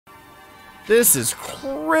This is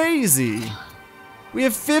crazy. We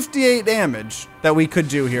have 58 damage that we could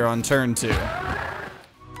do here on turn 2.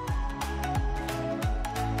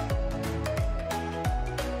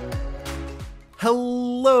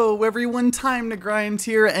 Hello everyone, TimeToGrind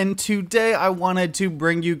here, and today I wanted to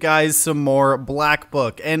bring you guys some more Black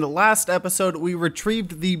Book. And last episode we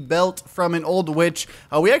retrieved the belt from an old witch.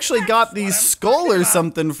 We actually got the skull or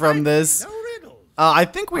something from this. I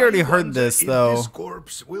think we already heard this though. This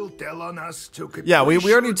corpse will tell on us yeah, we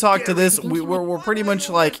already talked to this. We're pretty much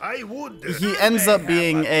like, he ends up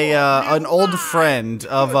being an old friend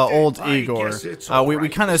of old Igor. We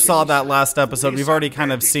kind of saw that last episode. We've already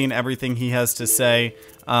kind of seen everything he has to say.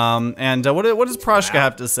 What does Proshka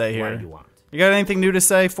have to say here? You got anything new to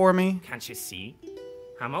say for me? Can't you see?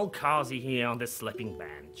 I'm all cozy here on the sleeping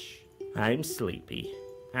bench. I'm sleepy.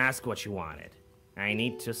 Ask what you wanted. I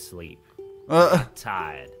need to sleep. I'm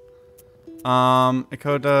tired.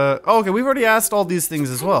 Ikoda. Oh, okay, we've already asked all these things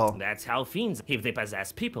as well. That's how fiends, if they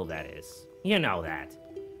possess people, that is. You know that.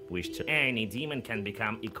 Wish to any demon can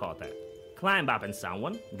become Ikota. Climb up on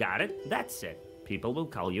someone, got it, that's it. People will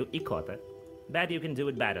call you Ikota. Bet you can do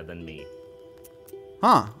it better than me.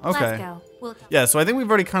 Huh, okay. Let's go. Yeah, so I think we've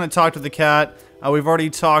already kind of talked with the cat. We've already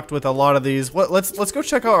talked with a lot of these. Let's go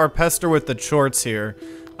check out our pester with the chorts here.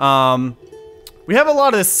 We have a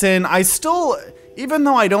lot of sin. I still, even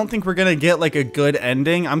though I don't think we're gonna get like a good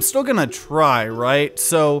ending, I'm still gonna try, right?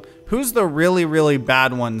 So who's the really, really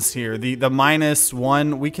bad ones here? The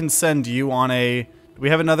 -1, we can send you on a, do we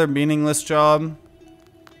have another meaningless job?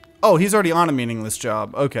 Oh, he's already on a meaningless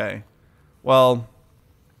job. Okay. Well,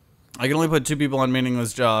 I can only put 2 people on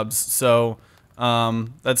meaningless jobs, so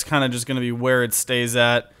that's kind of just gonna be where it stays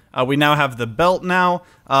at. We now have the belt now,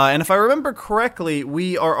 and if I remember correctly,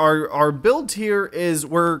 our build here is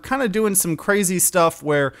we're kind of doing some crazy stuff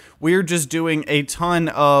where we're just doing a ton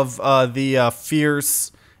of the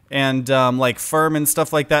fierce and like firm and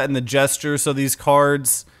stuff like that in the gesture. So these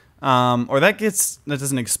cards, or that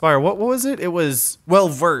doesn't expire. What was it? It was well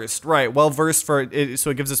versed, right? Well versed for it, so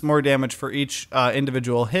it gives us more damage for each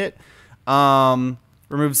individual hit.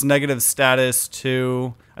 Removes negative status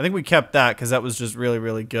to, I think we kept that because that was just really,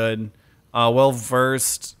 really good. Well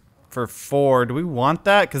versed for 4. Do we want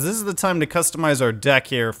that? Because this is the time to customize our deck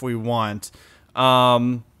here if we want.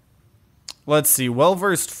 Let's see, well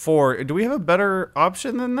versed 4. Do we have a better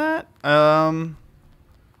option than that?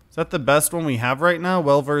 Is that the best one we have right now?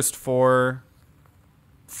 Well versed 4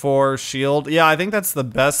 shield. Yeah, I think that's the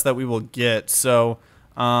best that we will get. So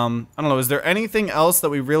I don't know. Is there anything else that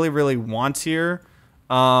we really, really want here?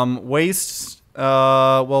 Waste,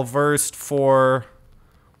 well versed 4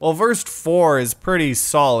 is pretty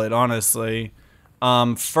solid, honestly.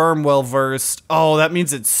 Firm well versed. Oh, that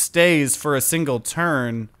means it stays for a single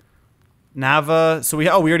turn. Nava, so we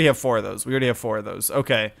already have 4 of those.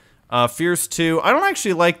 Okay. Fierce 2. I don't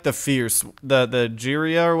actually like the fierce, the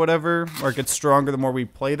Jiria or whatever, or it gets stronger the more we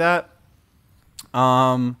play that.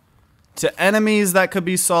 To enemies, that could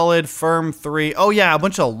be solid. Firm 3. Oh yeah, a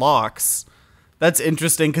bunch of locks. That's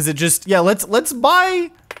interesting because it just, yeah, let's buy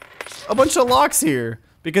a bunch of locks here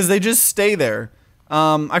because they just stay there.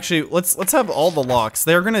 Actually, let's have all the locks.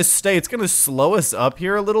 They're gonna stay. It's gonna slow us up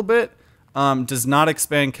here a little bit. Does not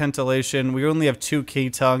expand Cantillation. We only have 2 key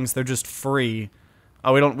tongues. They're just free.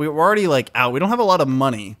 We're already like out. We don't have a lot of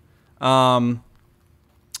money. Firm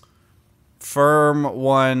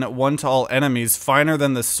 1 to all enemies. Finer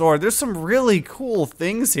than the sword. There's some really cool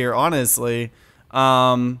things here, honestly.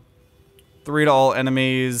 3 to all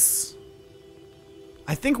enemies.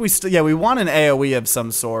 I think we still, yeah, we want an AoE of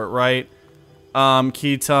some sort, right?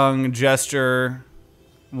 Key tongue, gesture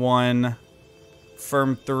 1,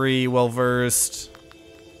 firm 3, well versed.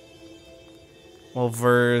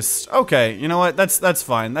 Okay, you know what? That's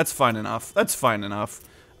fine. That's fine enough. Let's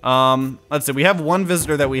see. We have 1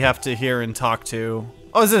 visitor that we have to hear and talk to.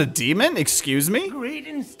 Oh, is it a demon? Excuse me?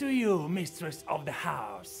 Greetings to you, mistress of the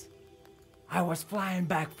house. I was flying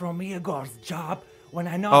back from Igor's job when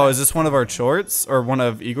I know. Oh, is this one of our shorts? Or one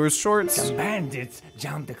of Igor's shorts? Some bandits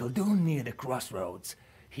jumped a Khaldun near the crossroads.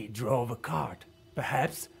 He drove a cart.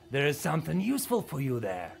 Perhaps there is something useful for you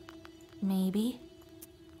there. Maybe.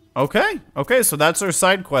 Okay, so that's our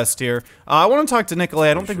side quest here. I want to talk to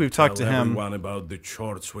Nikolai. I don't think we've talked to him. Everyone about the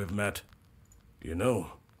shorts we've met. You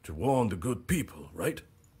know, to warn the good people, right?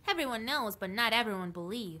 Everyone knows, but not everyone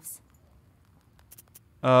believes.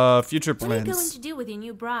 Future What are you plans. going to do with your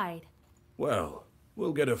new bride? Well,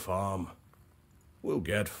 we'll get a farm. We'll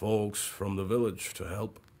get folks from the village to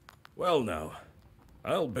help. Well now,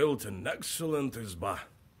 I'll build an excellent izba.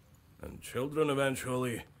 And children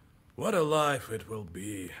eventually. What a life it will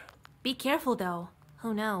be. Be careful, though.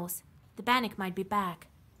 Who knows? The Bannock might be back.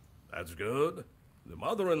 That's good. The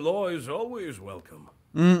mother-in-law is always welcome.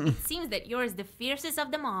 It seems that you're the fiercest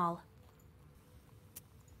of them all.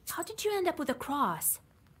 How did you end up with a cross?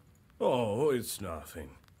 Oh, it's nothing.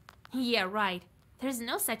 Yeah, right. There's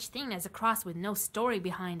no such thing as a cross with no story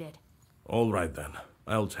behind it. All right then,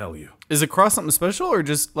 I'll tell you. Is a cross something special, or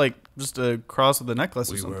just a cross with a necklace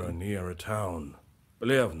or We something? were near a town.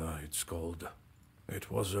 Belevna, it's called.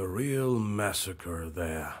 It was a real massacre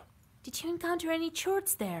there. Did you encounter any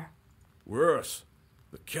chorts there? Worse,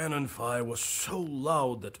 the cannon fire was so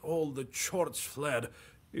loud that all the chorts fled,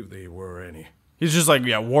 if they were any. He's just like,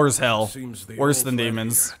 yeah, war's hell. Seems they Worse all than fled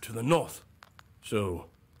demons. here, to the north. So,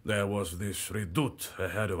 there was this redoute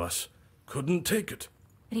ahead of us. Couldn't take it.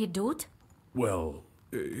 Redoute? Well,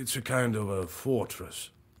 it's a kind of a fortress.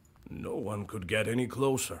 No one could get any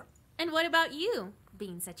closer. And what about you,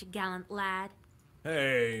 being such a gallant lad?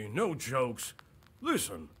 Hey, no jokes.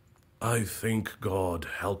 Listen, I think God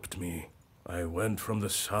helped me. I went from the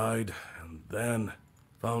side and then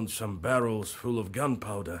found some barrels full of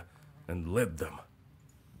gunpowder and lit them.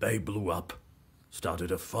 They blew up,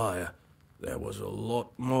 started a fire. There was a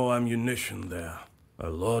lot more ammunition there. A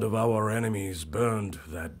lot of our enemies burned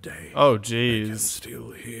that day. Oh, I can jeez.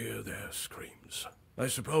 still hear their screams. I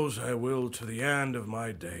suppose I will to the end of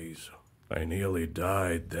my days. I nearly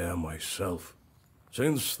died there myself.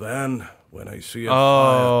 Since then, when I see a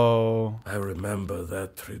Oh. fire, I remember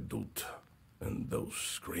that redoute and those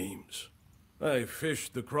screams. I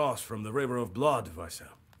fished the cross from the river of blood, Vaisa.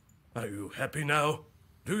 Are you happy now?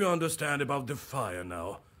 Do you understand about the fire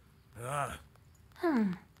now? Ah,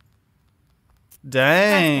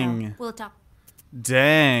 Dang. Let's go. We'll talk.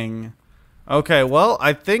 Dang. Okay, well,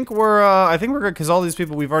 I think we're good because all these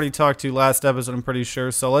people we've already talked to last episode, I'm pretty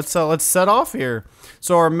sure. So let's set off here.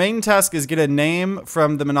 So our main task is get a name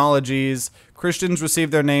from the mythologies. Christians receive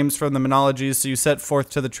their names from the mythologies, so you set forth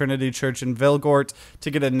to the Trinity Church in Vilgort to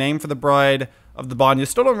get a name for the bride of the bond. You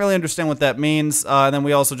still don't really understand what that means. And then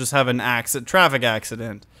we also just have an traffic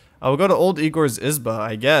accident. We'll go to Old Igor's Izba,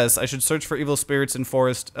 I guess. I should search for evil spirits in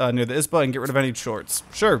forest near the Izba and get rid of any shorts.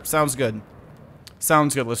 Sure, sounds good.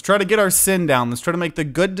 Sounds good. Let's try to get our sin down. Let's try to make the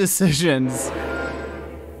good decisions.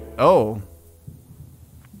 Oh.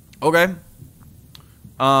 Okay.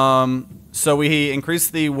 So we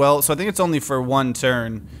increase the so I think it's only for one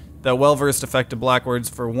turn. The well-versed effect of black words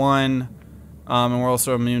for one. And we're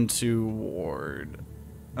also immune to ward.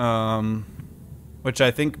 Which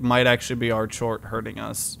I think might actually be our chort hurting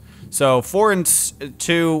us. So 4 and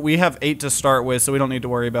 2, we have 8 to start with, so we don't need to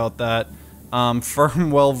worry about that.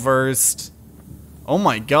 Firm, well-versed. Oh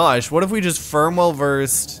my gosh, what if we just firm,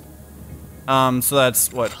 well-versed? So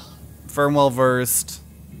that's what? Firm, well-versed.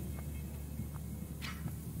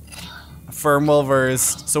 Firm,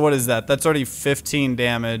 well-versed. So what is that? That's already 15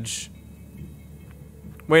 damage.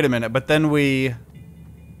 Wait a minute, but then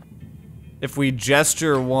if we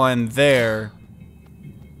gesture 1 there,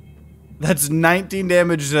 that's 19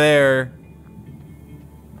 damage there.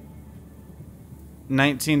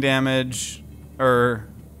 19 damage, or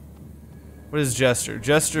what is gesture?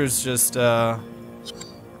 Gesture is just, what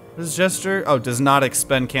is gesture? Oh, does not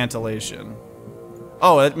expend cantillation.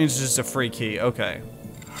 Oh, that means it's just a free key, okay.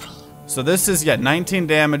 So this is, yeah, 19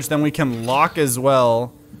 damage, then we can lock as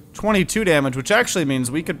well. 22 damage, which actually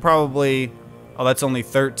means we could probably, oh, that's only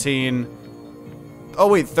 13. Oh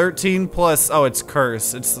wait, 13 plus, oh, it's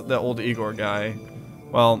curse. It's the old Igor guy.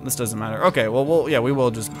 Well, this doesn't matter. Okay, well, we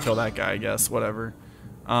will just kill that guy, I guess, whatever.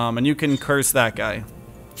 And you can curse that guy.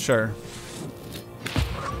 Sure.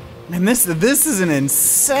 Man, this is an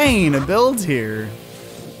insane build here.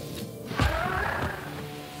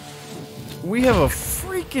 We have a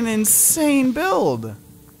freaking insane build.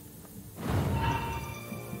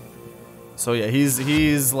 So yeah,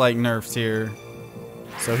 he's like nerfed here.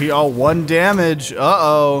 So he 1 damage.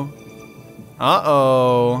 Uh-oh.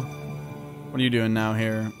 Uh-oh. What are you doing now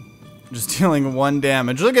here? Just dealing 1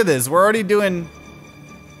 damage. Look at this. We're already doing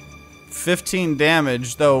 15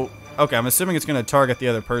 damage, though. Okay, I'm assuming it's going to target the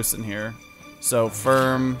other person here. So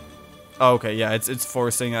firm. Oh, okay, yeah, it's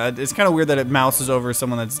forcing. It's kind of weird that it mouses over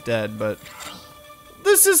someone that's dead, but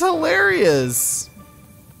this is hilarious.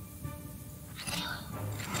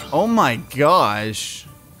 Oh my gosh.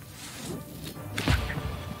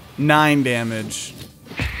 9 damage.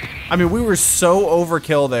 I mean, we were so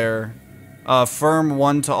overkill there. Firm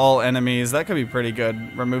 1 to all enemies. That could be pretty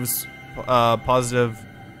good. Removes positive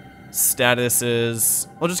statuses.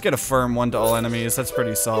 We'll just get a firm 1 to all enemies. That's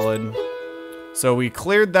pretty solid. So we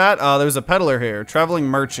cleared that. There's a peddler here. Traveling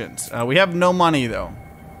merchant. We have no money, though.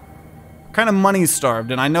 Kind of money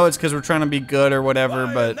starved, and I know it's because we're trying to be good or whatever,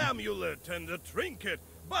 buy but an amulet and a trinket.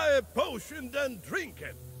 Buy a potion, then drink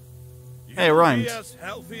it. Hey, it You'll rhymed. be as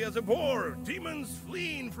healthy as a boar. Demons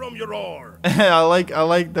fleeing from your roar. I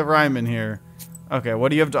like the rhyme in here. Okay, what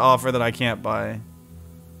do you have to offer that I can't buy?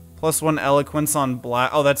 +1 eloquence on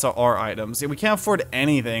black. Oh, that's our items. Yeah, we can't afford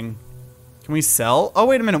anything. Can we sell? Oh,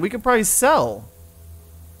 wait a minute. We could probably sell.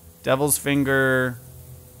 Devil's Finger.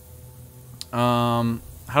 How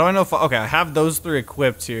do I know if... Okay, I have those 3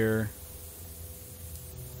 equipped here.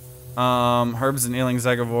 Herbs and Healing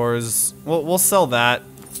Zegavors. We'll sell that.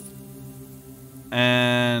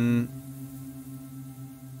 And...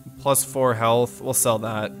 +4 health. We'll sell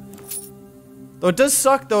that. Though it does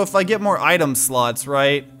suck, though, if I get more item slots,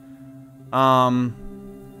 right? But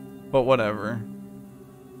whatever.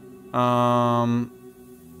 You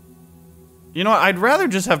know what? I'd rather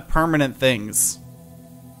just have permanent things.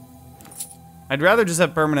 I'd rather just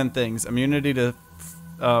have permanent things. Immunity to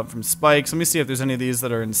from spikes. Let me see if there's any of these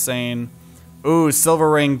that are insane. Ooh,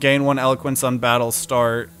 Silver Ring. Gain 1 eloquence on battle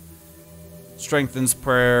start. Strengthens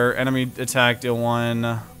prayer. Enemy attack, deal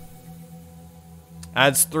 1.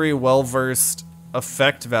 Adds 3 well-versed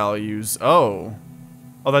effect values. Oh.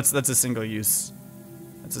 Oh, that's a single use.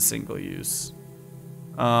 That's a single use.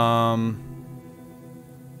 2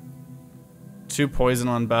 poison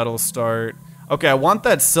on battle start. Okay, I want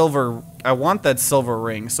that silver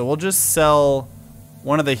ring. So we'll just sell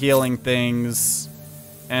one of the healing things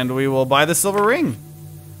and we will buy the silver ring.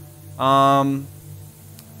 The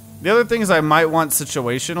other things I might want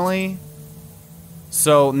situationally.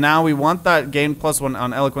 So now we want that gain +1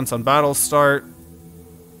 on eloquence on battle start.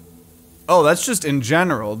 Oh, that's just in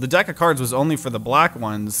general. The deck of cards was only for the black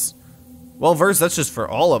ones. Well versed, that's just for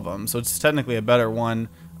all of them. So it's technically a better one.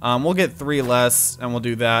 We'll get 3 less and we'll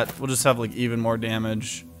do that. We'll just have like even more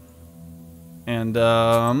damage. And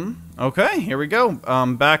okay, here we go.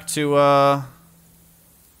 Back to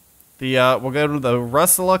we'll go to the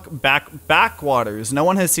Russeluk backwaters. No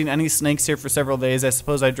one has seen any snakes here for several days. I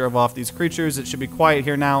suppose I drove off these creatures. It should be quiet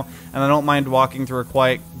here now, and I don't mind walking through a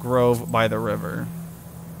quiet grove by the river.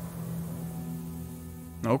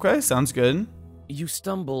 Okay, sounds good. You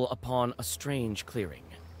stumble upon a strange clearing.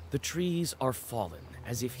 The trees are fallen,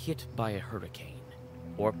 as if hit by a hurricane.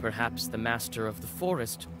 Or perhaps the master of the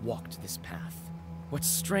forest walked this path. What's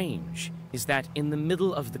strange is that in the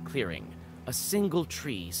middle of the clearing, a single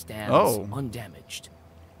tree stands undamaged.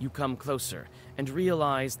 You come closer and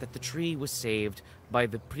realize that the tree was saved by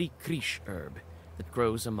the prikrish herb that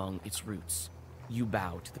grows among its roots. You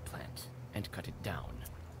bow to the plant and cut it down.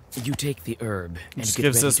 You take the herb and just get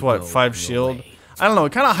gives ready us to what, go 5 on your shield? way. I don't know.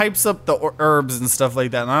 It kind of hypes up the herbs and stuff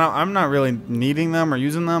like that. And I'm not really needing them or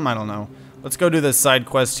using them. I don't know. Let's go do this side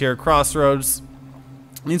quest here. Crossroads.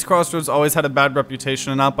 These crossroads always had a bad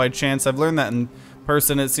reputation, and not by chance. I've learned that in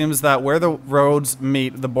person. It seems that where the roads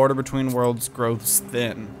meet, the border between worlds grows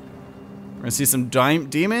thin. We're gonna see some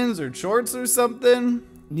demons or shorts or something.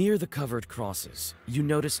 Near the covered crosses, you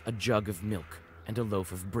notice a jug of milk and a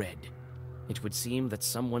loaf of bread. It would seem that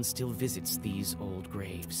someone still visits these old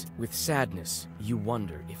graves. With sadness, you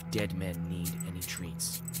wonder if dead men need any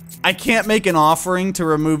treats. I can't make an offering to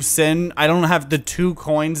remove sin. I don't have the 2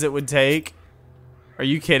 coins it would take. Are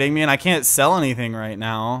you kidding me? And I can't sell anything right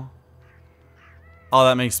now. Oh,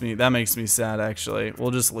 that makes me sad, actually.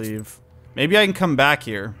 We'll just leave. Maybe I can come back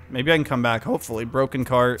here. Maybe I can come back, hopefully. Broken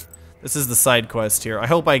cart. This is the side quest here. I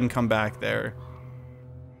hope I can come back there.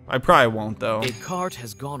 I probably won't, though. A cart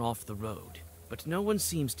has gone off the road, but no one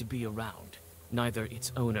seems to be around. Neither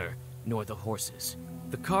its owner nor the horses.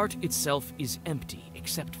 The cart itself is empty,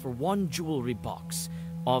 except for 1 jewelry box,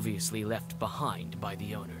 obviously left behind by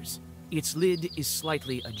the owners. Its lid is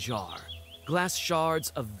slightly ajar. Glass shards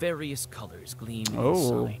of various colors gleam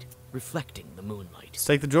inside, reflecting the moonlight. Let's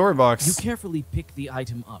take the jewelry box. You carefully pick the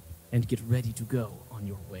item up and get ready to go on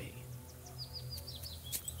your way.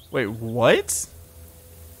 Wait, what?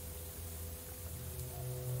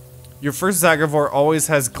 Your first Zagavor always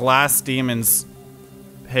has glass demons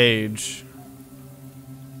page.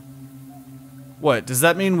 What, does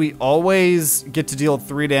that mean we always get to deal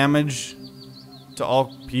 3 damage to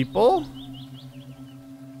all people?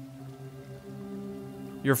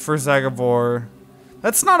 Your first Zagavor.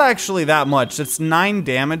 That's not actually that much. It's 9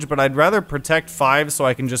 damage, but I'd rather protect 5 so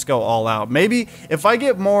I can just go all out. Maybe if I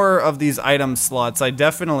get more of these item slots, I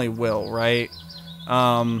definitely will, right?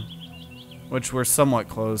 Which we're somewhat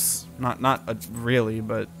close. Not really,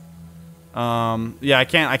 but yeah, I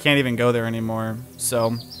can't even go there anymore.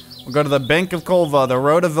 So we'll go to the Bank of Kolva. The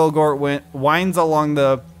road of Vilgort winds along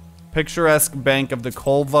the picturesque bank of the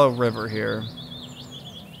Kolva River here.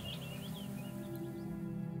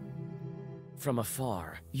 From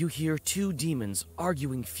afar, you hear 2 demons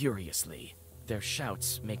arguing furiously. Their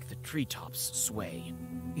shouts make the treetops sway.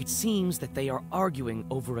 It seems that they are arguing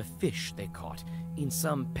over a fish they caught in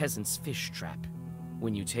some peasant's fish trap.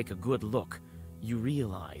 When you take a good look, you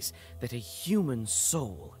realize that a human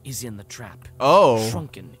soul is in the trap. Oh.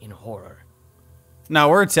 Shrunken in horror. Now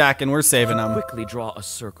we're attacking, we're saving them. Quickly draw a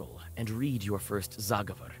circle and read your first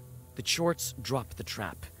Zagavar. The Chorts drop the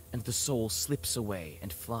trap, and the soul slips away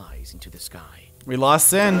and flies into the sky. We lost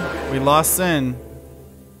Sin. We lost Sin.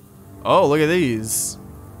 Oh, look at these.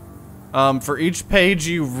 For each page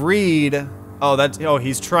you read... Oh,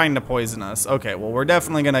 he's trying to poison us. Okay, well, we're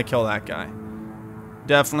definitely gonna kill that guy.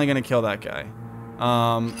 Definitely gonna kill that guy.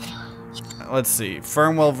 Let's see.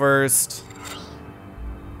 Firm well versed.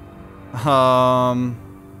 We have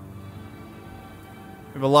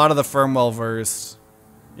a lot of the firm well versed.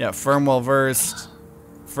 Yeah, firm well versed.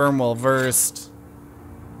 Firm well versed.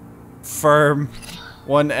 Firm.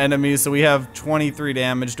 One enemy, so we have 23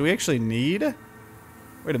 damage. Do we actually need?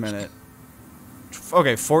 Wait a minute.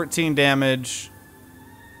 Okay, 14 damage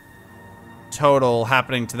total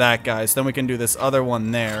happening to that guy. So then we can do this other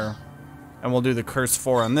one there. And we'll do the curse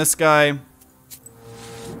 4 on this guy.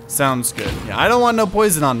 Sounds good. Yeah, I don't want no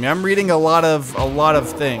poison on me. I'm reading a lot of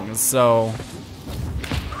things, so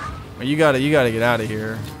you gotta get out of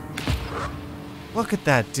here. Look at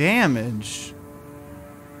that damage.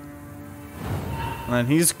 And then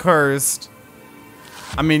he's cursed.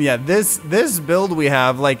 I mean, yeah, this build we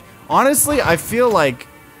have, like, honestly, I feel like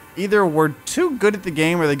either we're too good at the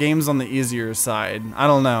game or the game's on the easier side. I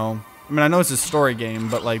don't know. I mean, I know it's a story game,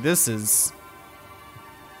 but like this is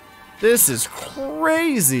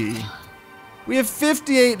crazy. We have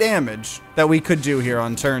 58 damage that we could do here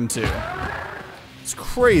on turn 2. It's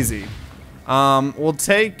crazy. We'll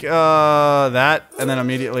take that and then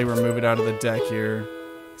immediately remove it out of the deck here,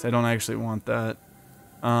 because I don't actually want that.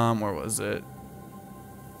 Where was it?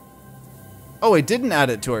 Oh, it didn't add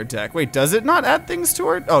it to our deck. Wait, does it not add things to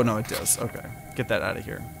our... Oh, no, it does. Okay. Get that out of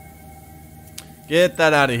here. Get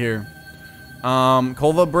that out of here.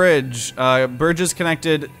 Kolva Bridge. Bridges connect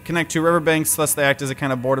two riverbanks, thus they act as a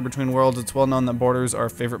kind of border between worlds. It's well known that borders are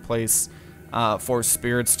a favorite place for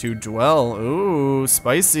spirits to dwell. Ooh,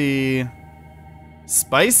 spicy.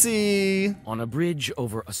 Spicy. On a bridge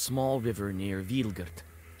over a small river near Vilgert,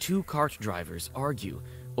 two cart drivers argue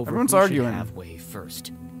over who should have way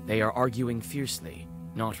first. They are arguing fiercely,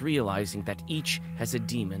 not realizing that each has a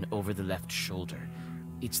demon over the left shoulder.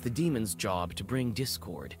 It's the demon's job to bring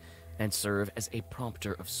discord and serve as a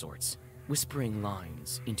prompter of sorts, whispering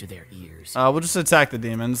lines into their ears. We'll just attack the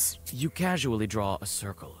demons. You casually draw a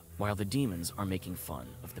circle, while the demons are making fun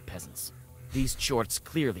of the peasants. These Chorts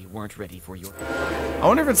clearly weren't ready for your... I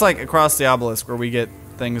wonder if it's like across the obelisk where we get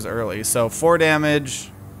things early. So 4 damage,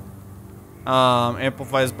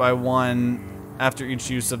 amplifies by 1 after each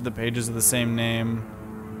use of the pages of the same name.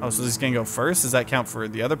 Oh, so this is gonna go first? Does that count for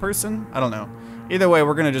the other person? I don't know. Either way,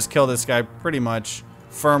 we're gonna just kill this guy pretty much.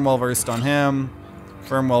 Firm well versed on him.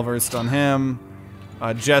 Firm well versed on him.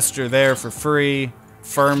 Gesture there for free.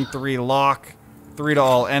 Firm 3 lock. 3 to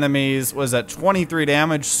all enemies. Was that 23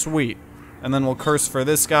 damage? Sweet. And then we'll curse for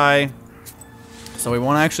this guy. So we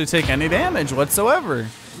won't actually take any damage whatsoever.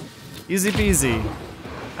 Easy peasy.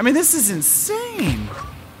 I mean, this is insane.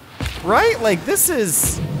 Right? Like, this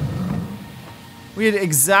is... We had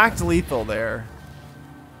exact lethal there.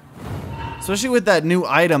 Especially with that new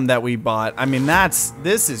item that we bought. I mean, this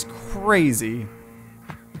is crazy.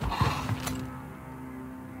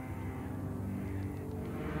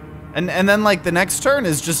 And then, like, the next turn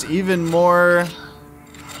is just even more...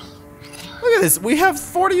 Look at this. We have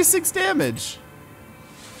 46 damage.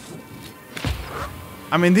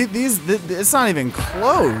 I mean, it's not even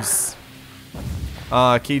close.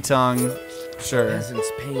 Key tongue. Sure.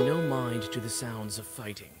 Peasants pay no mind to the sounds of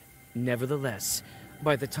fighting. Nevertheless,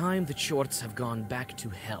 by the time the Chorts have gone back to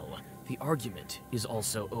hell, the argument is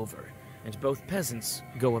also over, and both peasants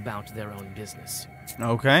go about their own business.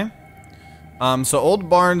 Okay. So Old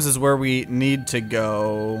Barns is where we need to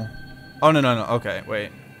go. Oh, no. Okay,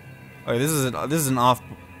 wait. Okay, this is an off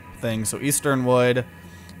thing. So Eastern Wood.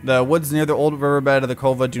 The woods near the old riverbed of the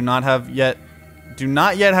Kolva do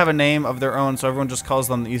not yet have a name of their own, so everyone just calls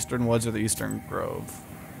them the Eastern Woods or the Eastern Grove.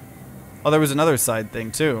 Oh, there was another side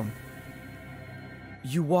thing, too.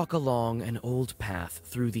 You walk along an old path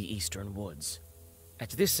through the Eastern Woods. At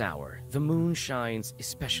this hour, the moon shines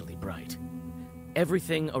especially bright.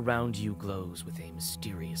 Everything around you glows with a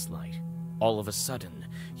mysterious light. All of a sudden,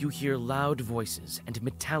 you hear loud voices and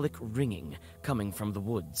metallic ringing coming from the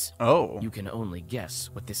woods. Oh. You can only guess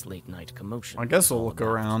what this late-night commotion I guess is we'll all look about.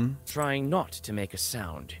 around. Trying not to make a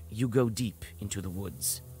sound, you go deep into the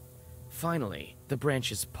woods. Finally, the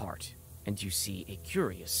branches part, and you see a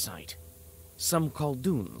curious sight. Some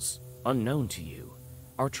Khaldoons, unknown to you,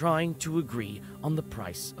 are trying to agree on the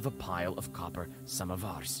price of a pile of copper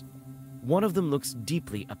samovars. One of them looks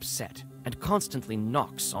deeply upset and constantly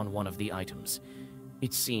knocks on one of the items.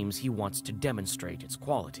 It seems he wants to demonstrate its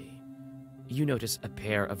quality. You notice a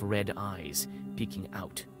pair of red eyes peeking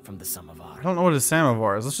out from the samovar. I don't know what a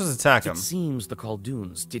samovar is. Let's just attack him. It seems the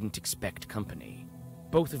Khaldoons didn't expect company.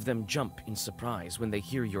 Both of them jump in surprise when they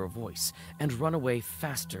hear your voice and run away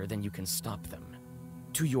faster than you can stop them.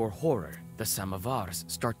 To your horror, the samovars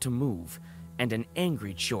start to move, and an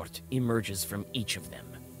angry chort emerges from each of them.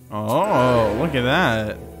 Oh, look at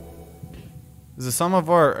that. Is the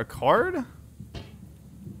samovar a card?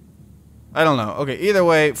 I don't know. Okay, either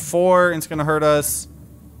way, 4, it's gonna hurt us.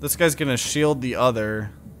 This guy's gonna shield the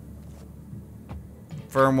other.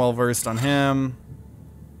 Firm well versed on him.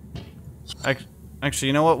 Actually,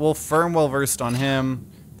 you know what? We'll firm well versed on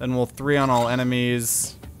him. Then we'll 3 on all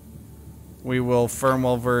enemies. We will firm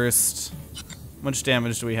well versed. How much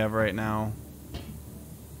damage do we have right now?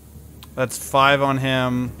 That's 5 on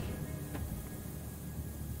him.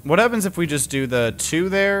 What happens if we just do the 2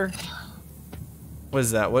 there? What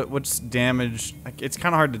is that? What's damage? It's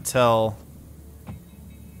kind of hard to tell.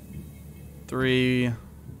 3.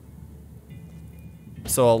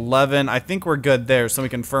 So 11. I think we're good there, so we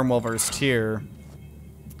can firm well versed here.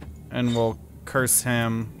 And we'll curse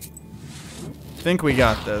him. I think we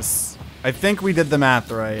got this. I think we did the math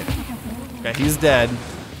right. Okay, he's dead.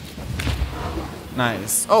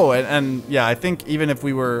 Nice. Oh, and yeah, I think even if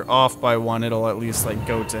we were off by 1, it'll at least like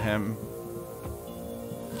go to him.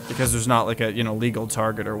 Because there's not like a, you know, legal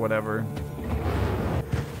target or whatever.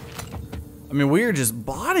 I mean, we are just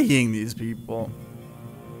bodying these people.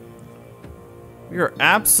 We are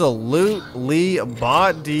absolutely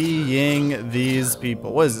bodying these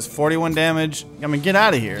people. What is this, 41 damage? I mean, get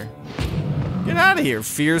out of here. Get out of here.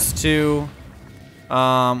 Fierce 2.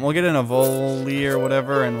 We'll get in a volley or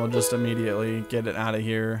whatever, and we'll just immediately get it out of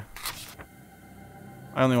here.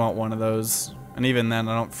 I only want 1 of those. And even then,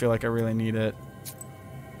 I don't feel like I really need it.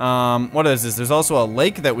 What is this? There's also a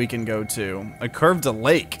lake that we can go to. A curved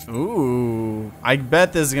lake. Ooh. I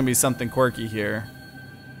bet this is going to be something quirky here.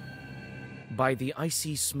 By the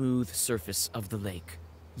icy smooth surface of the lake,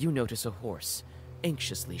 you notice a horse,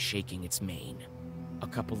 anxiously shaking its mane. A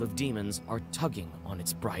couple of demons are tugging on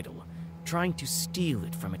its bridle, trying to steal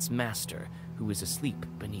it from its master, who is asleep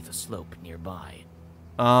beneath a slope nearby.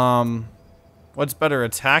 What's better,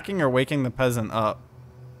 attacking or waking the peasant up?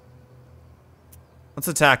 Let's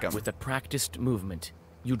attack him. With a practiced movement,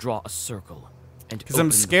 you draw a circle and because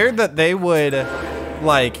I'm scared that they would,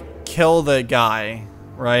 like, kill the guy,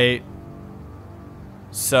 right?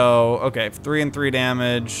 So, okay, 3 and 3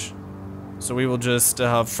 damage. So we will just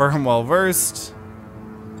firm well versed.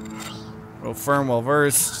 We'll firm well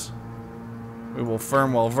versed. We will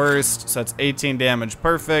firm well versed. So that's 18 damage,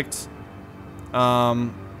 perfect.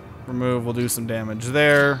 Remove, we'll do some damage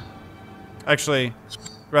there. Actually,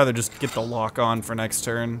 I'd rather just get the lock on for next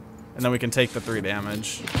turn. And then we can take the 3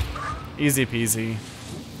 damage. Easy peasy.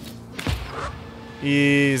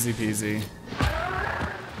 Easy peasy.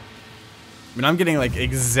 I mean, I'm getting like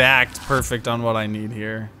exact perfect on what I need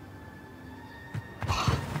here.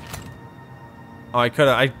 Oh,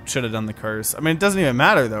 I should have done the curse. I mean, it doesn't even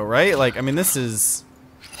matter though, right? Like, I mean, this is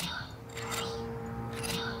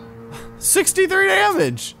 63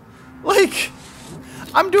 damage. Like,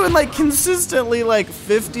 I'm doing like consistently like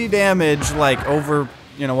 50 damage, like over,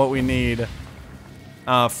 you know, what we need.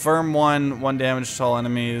 Firm 1 damage to all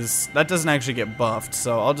enemies. That doesn't actually get buffed,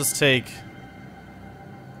 so I'll just take,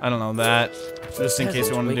 I don't know, that, just in case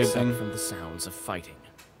you want to do something. From the sounds of fighting.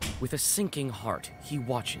 With a sinking heart, he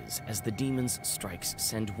watches as the demon's strikes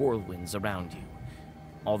send whirlwinds around you.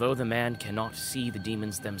 Although the man cannot see the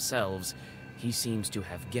demons themselves, he seems to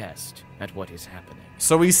have guessed at what is happening.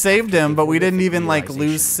 So we saved him, but we didn't even like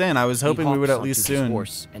lose Sin. I was hoping we would at least soon.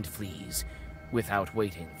 Horse and flees, without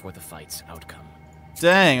waiting for the fight's outcome.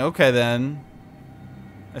 Dang. Okay then.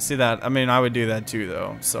 I see that. I mean, I would do that too,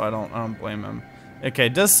 though. So I don't blame him. Okay,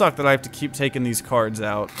 it does suck that I have to keep taking these cards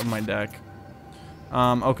out of my deck.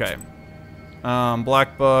 Okay.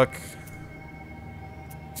 Black Book.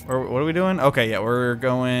 What are we doing? Okay, yeah, we're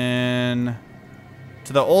going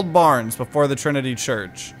to the old barns before the Trinity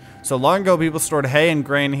Church. So long ago, people stored hay and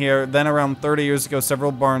grain here. Then around 30 years ago,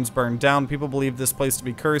 several barns burned down. People believed this place to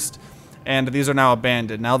be cursed, and these are now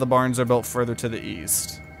abandoned. Now the barns are built further to the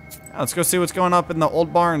east. Now, let's go see what's going up in the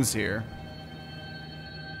old barns here.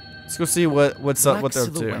 Let's go see what's up, what they're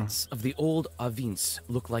up to. Silhouettes of the old Avins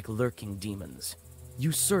look like lurking demons.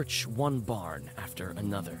 You search one barn after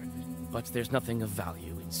another, but there's nothing of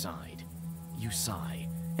value inside. You sigh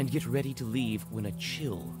and get ready to leave when a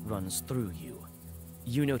chill runs through you.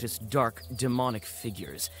 You notice dark, demonic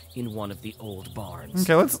figures in one of the old barns.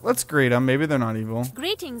 Okay, let's greet them. Maybe they're not evil.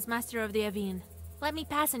 Greetings, Master of the Avine. Let me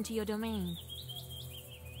pass into your domain.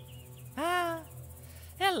 Ah,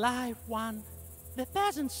 alive one. The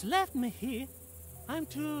peasants left me here. I'm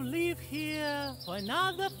to live here for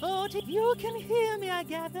another 40. You can hear me, I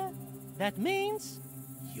gather. That means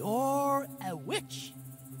you're a witch.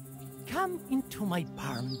 Come into my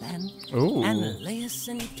barn then, Ooh. and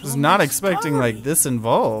listen to Was not my expecting story. like this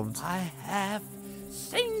involved. I have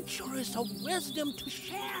centuries of wisdom to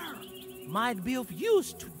share. Might be of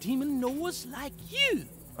use to demon knowers like you.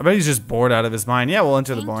 I bet he's just bored out of his mind. Yeah, we'll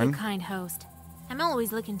enter the Thank barn. you, kind host. I'm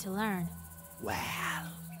always looking to learn. Well,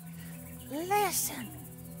 listen.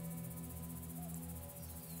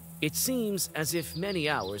 It seems as if many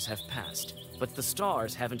hours have passed, but the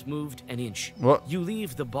stars haven't moved an inch. What? You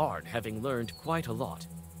leave the barn having learned quite a lot.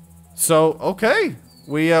 So, okay.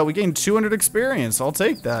 We gained 200 experience. I'll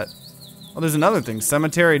take that. Oh, there's another thing.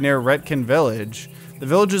 Cemetery near Retkin Village. The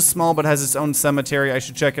village is small but has its own cemetery. I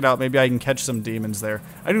should check it out. Maybe I can catch some demons there.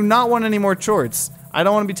 I do not want any more chorts. I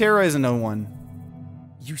don't want to be terrorizing no one.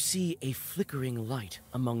 You see a flickering light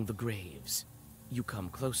among the graves. You come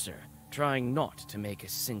closer, trying not to make a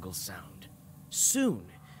single sound. Soon,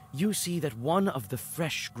 you see that one of the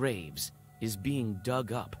fresh graves is being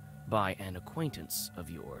dug up by an acquaintance of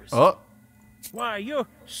yours. Oh. Why, you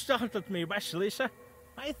startled me, Vasilisa.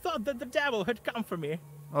 I thought that the devil had come for me.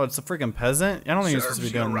 Oh, it's a freaking peasant? I don't think you're supposed to be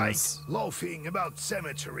Serves you doing right, this. loafing about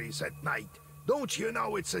cemeteries at night. Don't you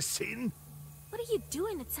know it's a sin? What are you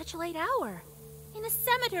doing at such a late hour? In a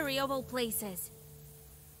cemetery of all places.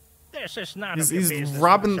 This is not He's of your business,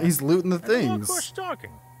 robbing, Masha. he's looting the And look things. who's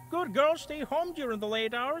talking. Good girls stay home during the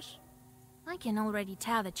late hours. I can already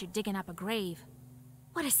tell that you're digging up a grave.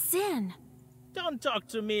 What a sin! Don't talk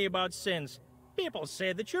to me about sins. People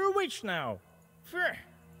say that you're a witch now. Phew,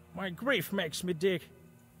 my grief makes me dig.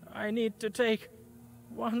 I need to take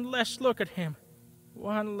one last look at him.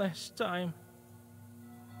 One last time.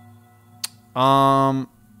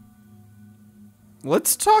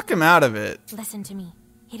 Let's talk him out of it. Listen to me.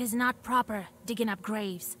 It is not proper digging up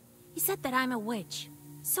graves. You said that I'm a witch.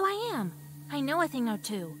 So I am. I know a thing or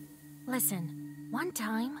two. Listen, one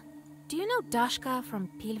time, do you know Dashka from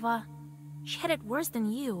Pilva? She had it worse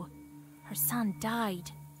than you. Her son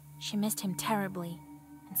died. She missed him terribly,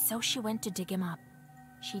 and so she went to dig him up.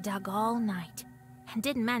 She dug all night, and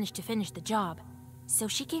didn't manage to finish the job, so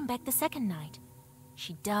she came back the second night.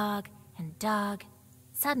 She dug and dug.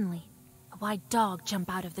 Suddenly, a white dog jumped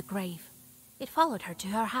out of the grave. It followed her to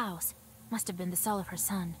her house. Must have been the soul of her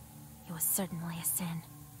son. It was certainly a sin.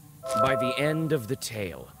 By the end of the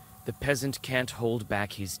tale, the peasant can't hold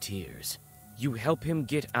back his tears. You help him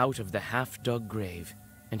get out of the half-dug grave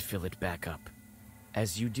and fill it back up.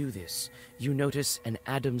 As you do this, you notice an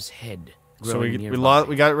Adam's head So growing we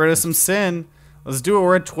nearby. got rid of some sin. Let's do it.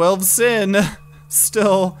 We're at 12 sin.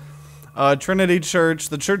 Still. Trinity Church.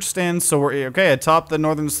 The church stands, so we're okay atop the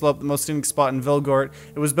northern slope, the most scenic spot in Vilgort.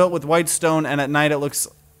 It was built with white stone, and at night it looks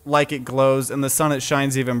like it glows. In the sun, it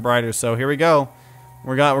shines even brighter. So here we go.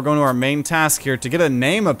 We're going to our main task here to get a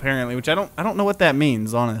name, apparently, which I don't know what that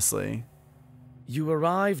means, honestly. You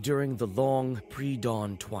arrive during the long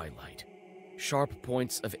pre-dawn twilight. Sharp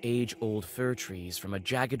points of age-old fir trees from a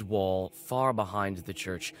jagged wall far behind the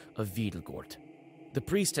church of Wiedelgort. The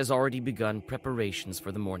priest has already begun preparations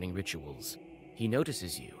for the morning rituals. He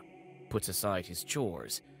notices you, puts aside his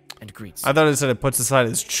chores, and greets you. I thought it said it puts aside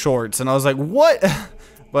his shorts, and I was like, what?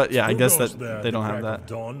 But yeah, I Who guess goes that there they at don't the have crack that. of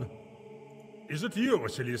dawn? Is it you,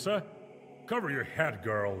 Vasilisa? Cover your head,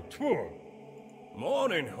 girl. Tfu.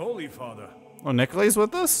 Morning, Holy Father. Oh, Nikolai's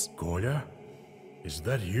with us? Goya? Is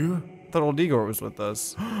that you? I thought old Igor was with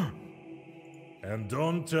us. And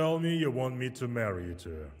don't tell me you want me to marry you to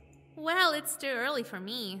her. Well, it's too early for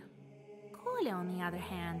me. Koля, on the other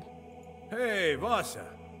hand. Hey, Vasa.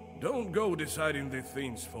 Don't go deciding the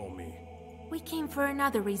things for me. We came for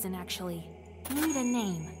another reason, actually. We need a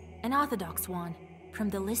name, an orthodox one, from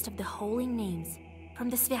the list of the holy names, from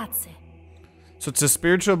the Sviatse. So it's a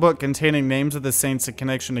spiritual book containing names of the saints in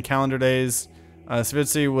connection to calendar days.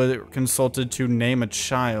 Svitsi was consulted to name a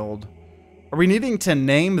child. Are we needing to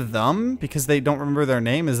name them because they don't remember their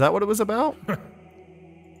name? Is that what it was about?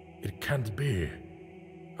 It can't be.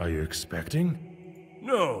 Are you expecting?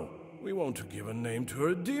 No, we want to give a name to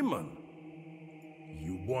a demon.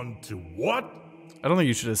 You want to what? I don't think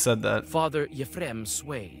you should have said that. Father Yefrem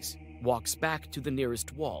sways, walks back to the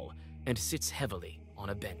nearest wall, and sits heavily on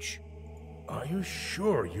a bench. Are you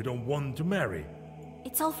sure you don't want to marry?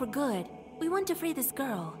 It's all for good. We want to free this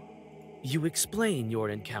girl. You explain your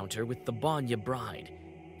encounter with the Banya bride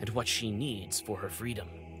and what she needs for her freedom.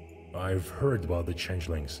 I've heard about the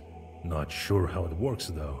changelings. Not sure how it works,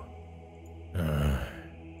 though.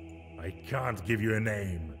 I can't give you a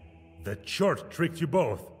name. The chort tricked you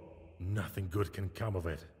both. Nothing good can come of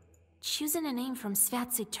it. Choosing a name from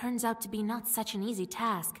Svatsi turns out to be not such an easy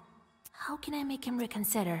task. How can I make him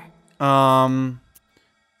reconsider?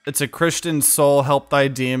 It's a Christian soul, help thy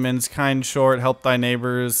demons, kind short, help thy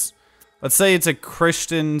neighbors. Let's say it's a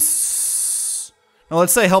Christian... No,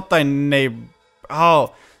 let's say help thy neighbor...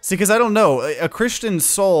 Oh, see, because I don't know. A Christian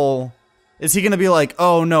soul... Is he going to be like,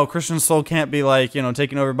 oh no, Christian soul can't be like, you know,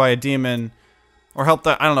 taken over by a demon? Or help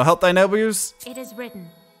thy... I don't know, help thy neighbors? It is written,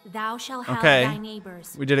 thou shalt help Okay. thy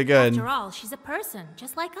neighbors. We did it good. After all, she's a person,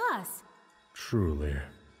 just like us. Truly.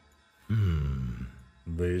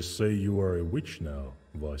 They say you are a witch now,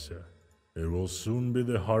 Vasya. It will soon be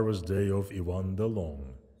the harvest day of Ivan the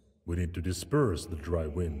Long. We need to disperse the dry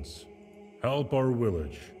winds. Help our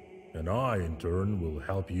village, and I, in turn, will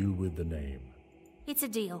help you with the name. It's a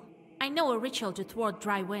deal. I know a ritual to thwart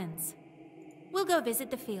dry winds. We'll go visit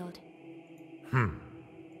the field.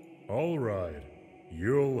 All right.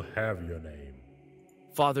 You'll have your name.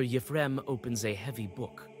 Father Yefrem opens a heavy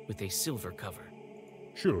book with a silver cover.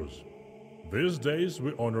 Choose. These days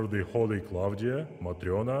we honor the holy Claudia,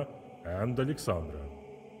 Matriona, and Alexandra.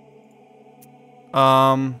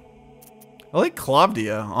 I like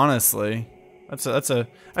Claudia, honestly. That's a.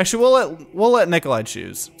 Actually, we'll let Nikolai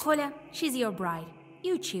choose. Kolya, she's your bride.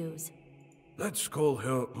 You choose. Let's call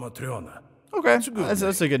her Matriona. Okay,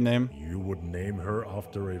 that's a good name. You would name her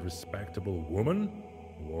after a respectable woman?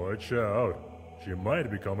 Watch out. She might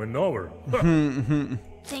become a knower.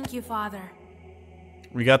 Thank you, Father.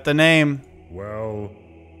 We got the name. Well,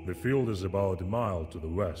 the field is about a mile to the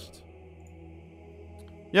west.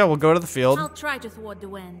 Yeah, we'll go to the field. I'll try to thwart the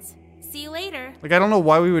winds. See you later. Like, I don't know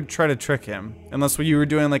why we would try to trick him, unless you were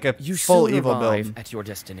doing like a You full soon evil arrive build. at your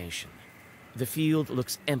destination. The field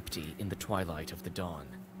looks empty in the twilight of the dawn.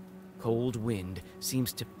 Cold wind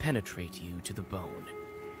seems to penetrate you to the bone.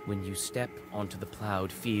 When you step onto the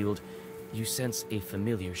plowed field, you sense a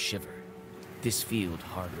familiar shiver. This field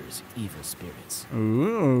harbors evil spirits.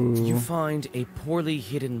 Ooh. You find a poorly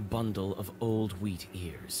hidden bundle of old wheat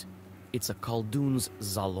ears. It's a Khaldun's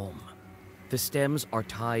zalom. The stems are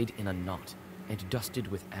tied in a knot and dusted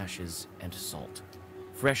with ashes and salt.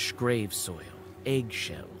 Fresh grave soil,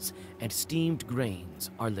 eggshells, and steamed grains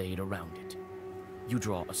are laid around it. You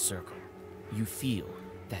draw a circle. You feel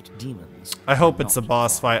that demons... I hope are it's a not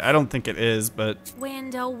boss far. fight. I don't think it is, but...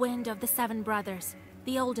 Wind, oh wind of the seven brothers,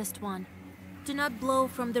 the oldest one. Do not blow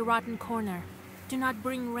from the rotten corner. Do not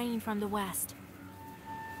bring rain from the west.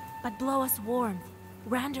 But blow us warmth.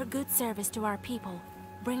 Render good service to our people.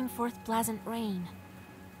 Bring forth pleasant rain.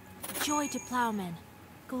 Joy to plowmen.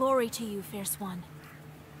 Glory to you, fierce one.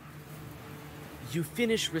 You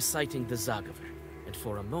finish reciting the Zagaver, and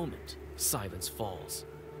for a moment, silence falls.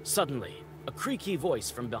 Suddenly, a creaky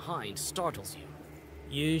voice from behind startles you.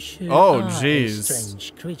 You should Oh, eye jeez.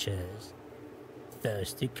 strange creatures.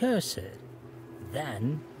 Thirsty cursed.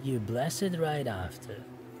 Then you bless it right after.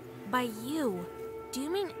 By you, do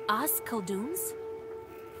you mean us Khalduns?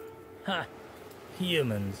 Ha!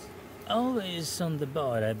 Humans. Always on the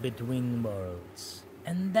border between worlds.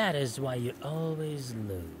 And that is why you always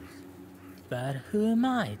lose. But who am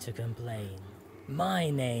I to complain? My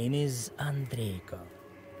name is Andrejko.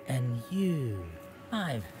 And you...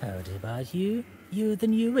 I've heard about you. You're the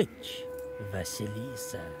new witch,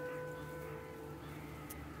 Vasilisa.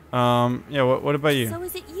 Yeah, what about you? So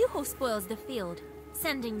is it you who spoils the field,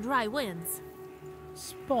 sending dry winds?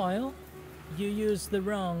 Spoil? You use the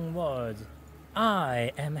wrong word.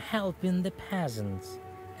 I am helping the peasants,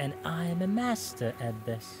 and I am a master at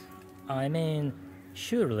this. I mean,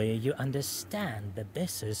 surely you understand that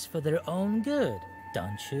this is for their own good,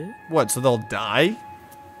 don't you? What, so they'll die?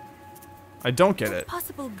 I don't get it. What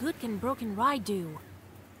possible good can broken rye do?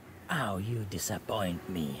 Oh, you disappoint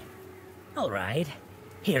me. Alright,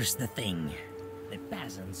 here's the thing. The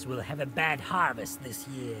peasants will have a bad harvest this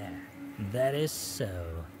year. That is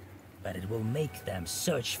so. But it will make them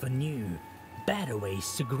search for new, better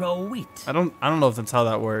ways to grow wheat. I don't know if that's how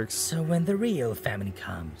that works. So when the real famine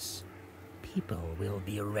comes, people will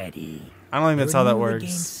be ready. I don't think that's how that Your newly works.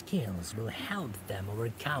 gained skills will help them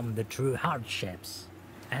overcome the true hardships.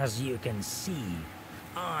 As you can see,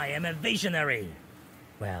 I am a visionary.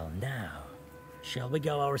 Well, now, shall we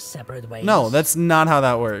go our separate ways? No, that's not how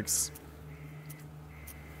that works.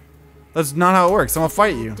 That's not how it works. I'm gonna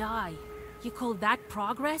fight you. Die. You call that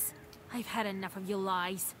progress? I've had enough of your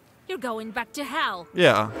lies. You're going back to hell.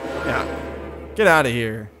 Yeah, yeah. Get out of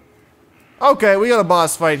here. Okay, we got a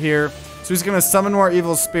boss fight here. So he's gonna summon more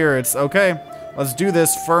evil spirits. Okay, let's do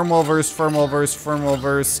this. Firm will versed, firm will versed, firm will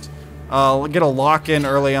versed. Get a lock in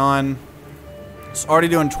early on. It's already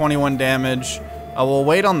doing 21 damage. We'll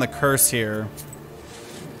wait on the curse here,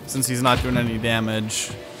 since he's not doing any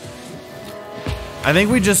damage. I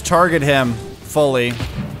think we just target him fully.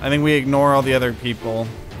 I think we ignore all the other people.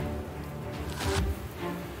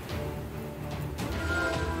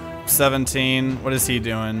 17, what is he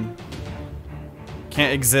doing?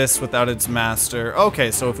 Can't exist without its master.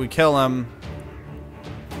 Okay, so if we kill him,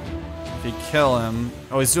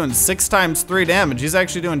 oh, he's doing 6 times 3 damage. He's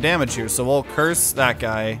actually doing damage here, so we'll curse that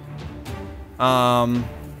guy.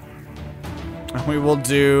 We will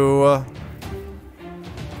do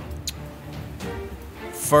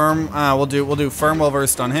firm. We'll do firm will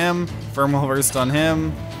versed on him. Firm will versed on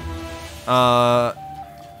him.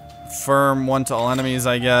 Firm 1 to all enemies,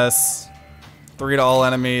 I guess. 3 to all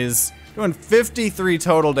enemies. Doing 53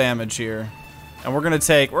 total damage here, and we're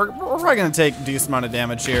probably gonna take a decent amount of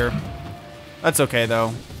damage here. That's okay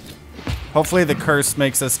though. Hopefully the curse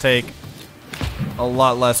makes us take a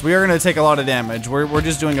lot less. We are gonna take a lot of damage. We're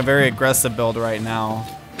just doing a very aggressive build right now,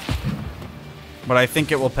 but I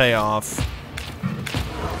think it will pay off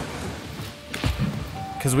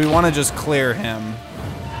because we want to just clear him.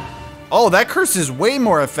 Oh, that curse is way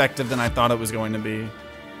more effective than I thought it was going to be.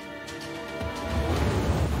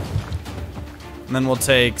 And then we'll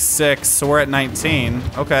take 6, so we're at 19.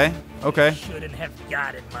 Okay, okay. Shouldn't have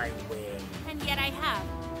gotten my way. And yet I have.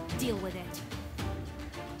 Deal with it.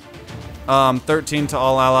 13 to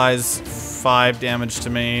all allies, 5 damage to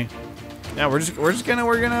me. Yeah, we're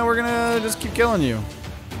gonna just keep killing you.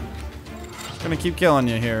 Gonna keep killing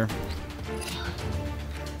you here.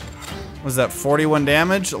 Was that 41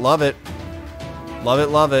 damage? Love it. Love it,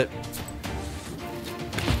 love it.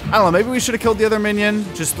 I don't know, maybe we should have killed the other minion,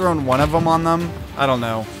 just thrown one of them on them. I don't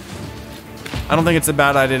know. I don't think it's a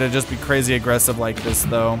bad idea to just be crazy aggressive like this,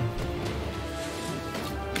 though.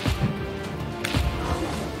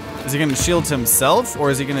 Is he gonna shield himself,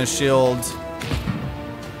 or is he gonna shield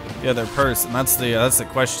the other person? That's the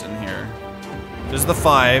question here. There's the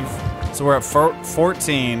 5, so we're at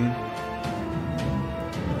 14.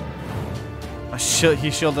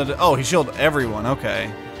 He shielded. Oh, he shielded everyone.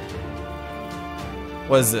 Okay.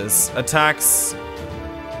 What is this? Attacks.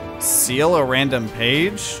 Seal a random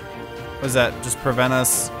page? What does that just prevent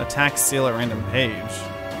us? Attack seal a random page.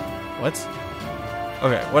 What?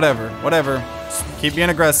 Okay, whatever. Whatever. Just keep being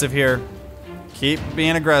aggressive here. Keep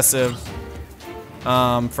being aggressive.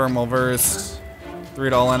 Firm will versed. 3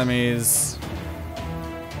 to all enemies.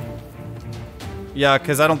 Yeah,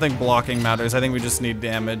 because I don't think blocking matters. I think we just need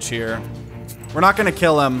damage here. We're not going to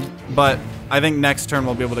kill him, but I think next turn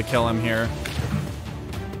we'll be able to kill him here.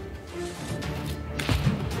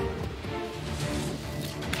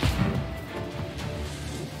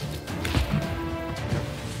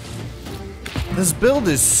 This build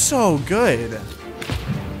is so good.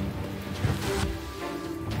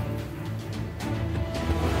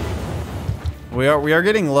 We are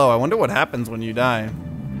getting low. I wonder what happens when you die.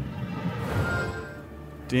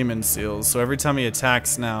 Demon seals. So every time he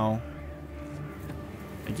attacks now,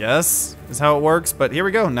 I guess, is how it works. But here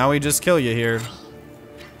we go. Now we just kill you here.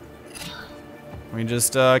 We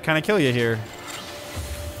just kind of kill you here.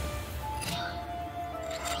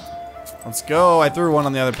 Let's go. I threw one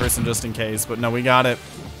on the other person just in case, but no, we got it.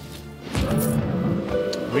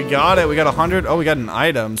 We got it. We got 100. Oh, we got an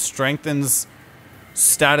item. Strengthens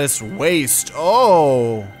status waste.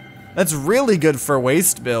 Oh, that's really good for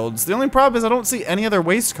waste builds. The only problem is I don't see any other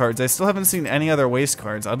waste cards. I still haven't seen any other waste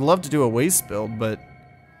cards. I'd love to do a waste build, but...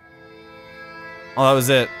 oh, that was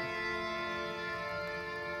it.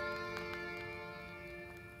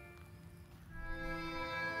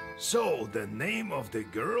 So, the name of the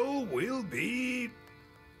girl will be...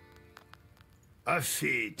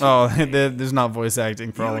 Afit. Oh, there's not voice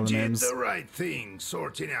acting for all of the names. You did the right thing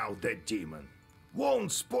sorting out that demon.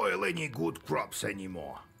 Won't spoil any good crops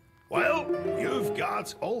anymore. Well, you've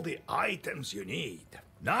got all the items you need.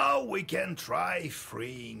 Now we can try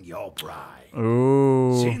freeing your bride.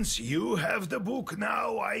 Ooh. Since you have the book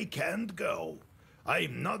now, I can't go.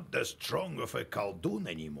 I'm not that strong of a Khaldun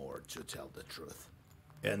anymore, to tell the truth.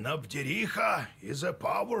 And Abdiricha is a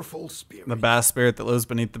powerful spirit. The bass spirit that lives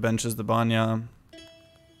beneath the benches, the Banya.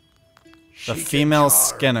 The She female can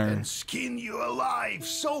charm skinner. and skin you alive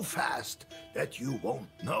so fast that you won't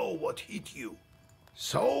know what hit you.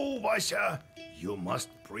 So, Vasya, you must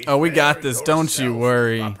prepare Oh, we got this. Don't you yourself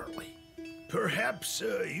worry. properly. Perhaps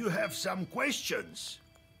you have some questions.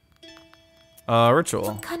 Ritual.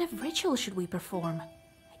 What kind of ritual should we perform? I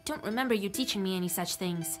don't remember you teaching me any such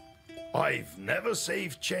things. I've never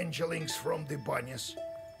saved changelings from the bunnies.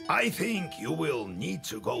 I think you will need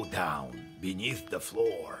to go down beneath the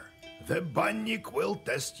floor. The bunnik will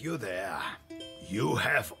test you there. You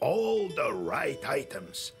have all the right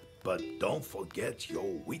items, but don't forget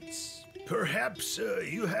your wits. Perhaps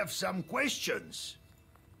you have some questions.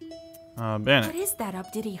 Bennett. What is that,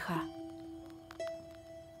 Abdiricha?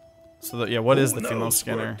 So, yeah, what is Who the female knows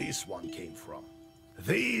skinner? where this one came from?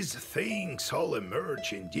 These things all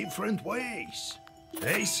emerge in different ways.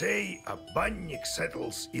 They say a bunnik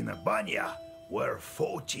settles in a banya where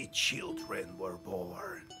 40 children were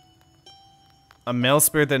born. A male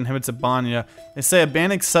spirit that inhabits a banya. They say a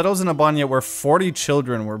bannock settles in a banya where 40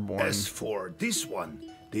 children were born. As for this one,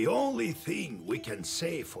 the only thing we can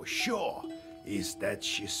say for sure is that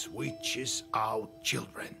she switches out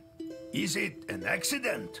children. Is it an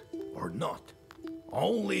accident or not?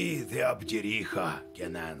 Only the Abdiricha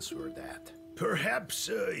can answer that. Perhaps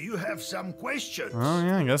you have some questions. Oh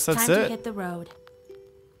yeah, I guess that's Time it. to hit the road.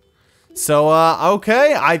 So,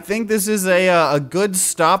 okay, I think this is a good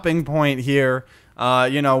stopping point here.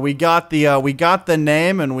 You know, we got the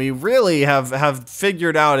name, and we really have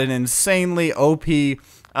figured out an insanely OP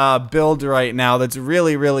build right now that's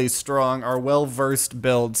really strong, our well-versed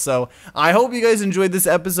build. So I hope you guys enjoyed this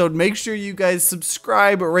episode. Make sure you guys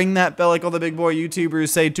subscribe, ring that bell like all the big boy YouTubers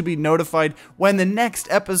say to be notified when the next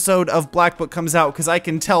episode of Black Book comes out, because I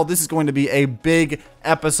can tell this is going to be a big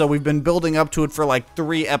episode. We've been building up to it for like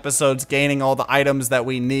 3 episodes, gaining all the items that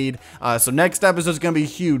we need. So next episode is going to be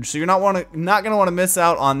huge. So you're not going to want to miss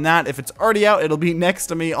out on that. If it's already out, it'll be next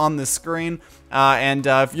to me on the screen. And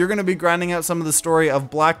if you're going to be grinding out some of the story of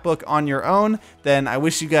Black Book on your own, then I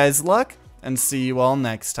wish you guys luck and see you all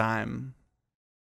next time.